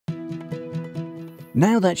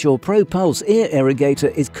Now that your ProPulse Ear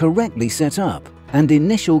Irrigator is correctly set up and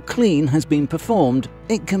initial clean has been performed,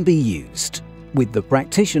 it can be used. With the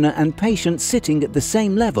practitioner and patient sitting at the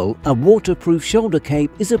same level, a waterproof shoulder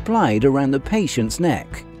cape is applied around the patient's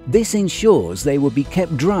neck. This ensures they will be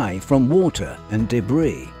kept dry from water and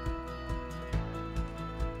debris.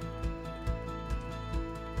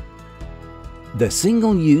 The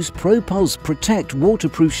single-use ProPulse Protect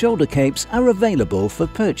waterproof shoulder capes are available for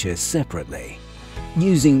purchase separately.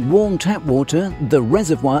 Using warm tap water, the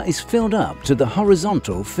reservoir is filled up to the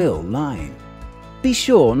horizontal fill line. Be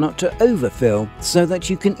sure not to overfill so that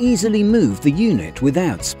you can easily move the unit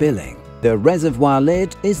without spilling. The reservoir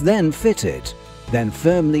lid is then fitted. Then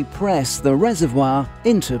firmly press the reservoir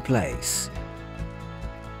into place.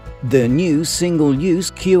 The new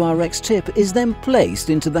single-use QRX tip is then placed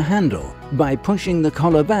into the handle by pushing the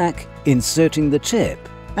collar back, inserting the tip,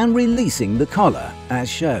 and releasing the collar as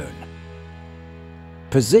shown.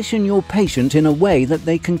 Position your patient in a way that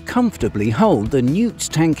they can comfortably hold the Newt's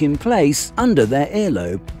tank in place under their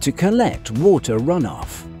earlobe to collect water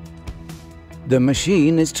runoff. The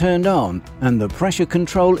machine is turned on and the pressure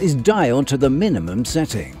control is dialed to the minimum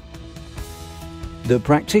setting. The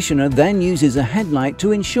practitioner then uses a headlight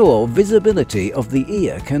to ensure visibility of the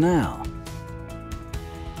ear canal.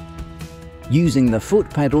 Using the foot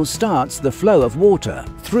pedal starts the flow of water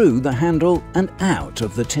through the handle and out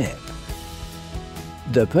of the tip.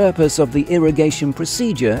 The purpose of the irrigation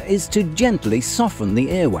procedure is to gently soften the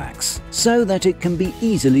earwax so that it can be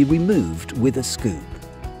easily removed with a scoop.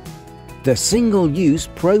 The single-use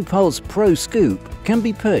ProPulse Pro Scoop can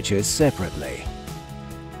be purchased separately.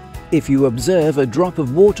 If you observe a drop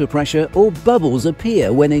of water pressure or bubbles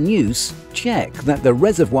appear when in use, check that the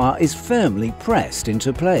reservoir is firmly pressed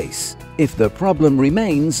into place. If the problem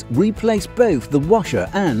remains, replace both the washer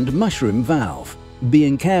and mushroom valve,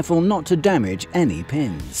 being careful not to damage any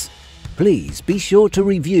pins. Please be sure to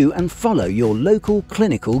review and follow your local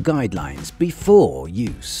clinical guidelines before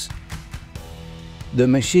use. The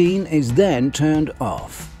machine is then turned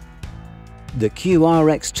off. The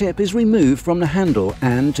QRX tip is removed from the handle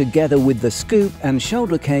and, together with the scoop and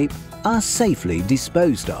shoulder cape, are safely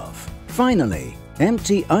disposed of. Finally,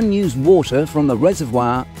 empty unused water from the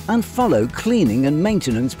reservoir and follow cleaning and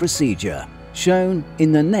maintenance procedure shown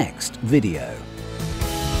in the next video.